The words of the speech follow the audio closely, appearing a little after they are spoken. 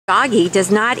Doggie does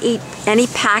not eat any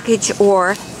packaged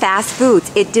or fast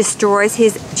foods. It destroys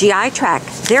his GI tract.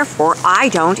 Therefore, I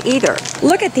don't either.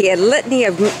 Look at the litany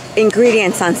of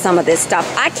ingredients on some of this stuff.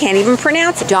 I can't even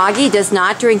pronounce it. Doggie does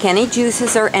not drink any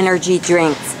juices or energy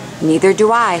drinks. Neither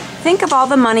do I. Think of all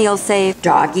the money you'll save.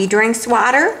 Doggie drinks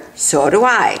water. So do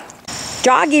I.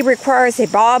 Doggie requires a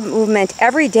bowel movement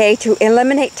every day to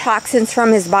eliminate toxins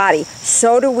from his body.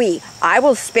 So do we. I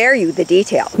will spare you the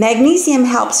detail. Magnesium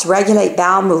helps regulate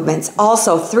bowel movements,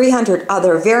 also 300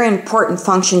 other very important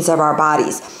functions of our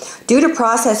bodies. Due to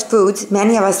processed foods,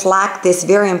 many of us lack this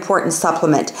very important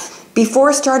supplement.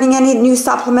 Before starting any new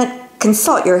supplement,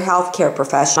 consult your healthcare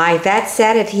professional. My vet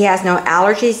said if he has no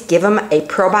allergies, give him a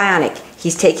probiotic.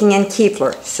 He's taking in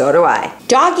Kefir, so do I.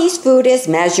 Doggie's food is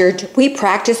measured. We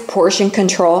practice portion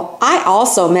control. I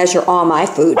also measure all my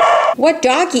food. What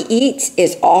Doggie eats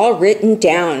is all written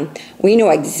down. We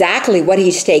know exactly what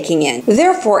he's taking in.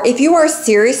 Therefore, if you are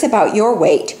serious about your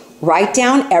weight, write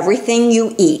down everything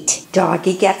you eat.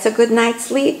 Doggie gets a good night's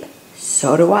sleep.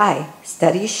 So do I.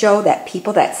 Studies show that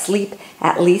people that sleep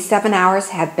at least 7 hours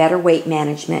have better weight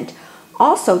management.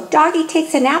 Also, Doggie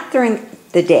takes a nap during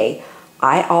the day.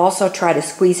 I also try to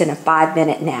squeeze in a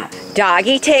 5-minute nap.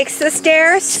 Doggie takes the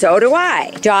stairs, so do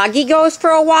I. Doggie goes for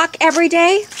a walk every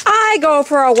day. I go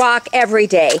for a walk every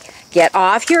day. Get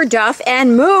off your duff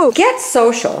and move. Get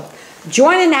social.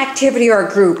 Join an activity or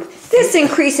group. This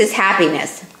increases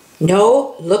happiness.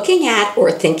 No looking at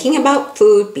or thinking about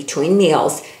food between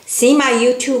meals. See my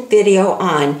YouTube video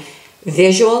on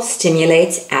Visual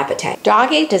Stimulates Appetite.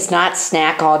 Doggie does not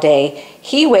snack all day.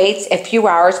 He waits a few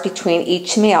hours between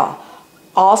each meal.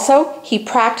 Also, he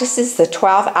practices the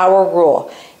 12-hour rule.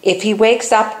 If he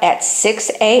wakes up at 6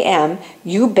 a.m.,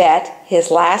 you bet his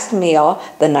last meal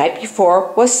the night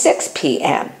before was 6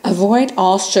 p.m. Avoid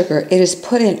all sugar. It is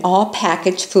put in all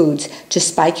packaged foods to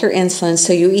spike your insulin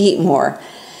so you eat more.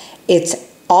 It's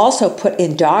also put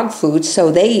in dog food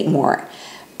so they eat more.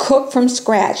 Cook from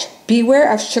scratch.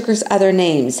 Beware of sugar's other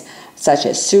names, such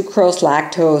as sucrose,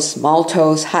 lactose,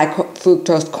 maltose, high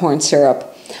fructose corn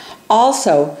syrup.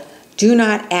 Also, do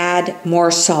not add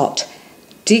more salt.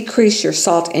 Decrease your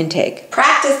salt intake.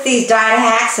 Practice these diet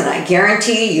hacks and I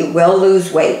guarantee you will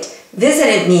lose weight.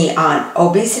 Visit me on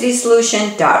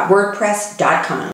obesitysolution.wordpress.com.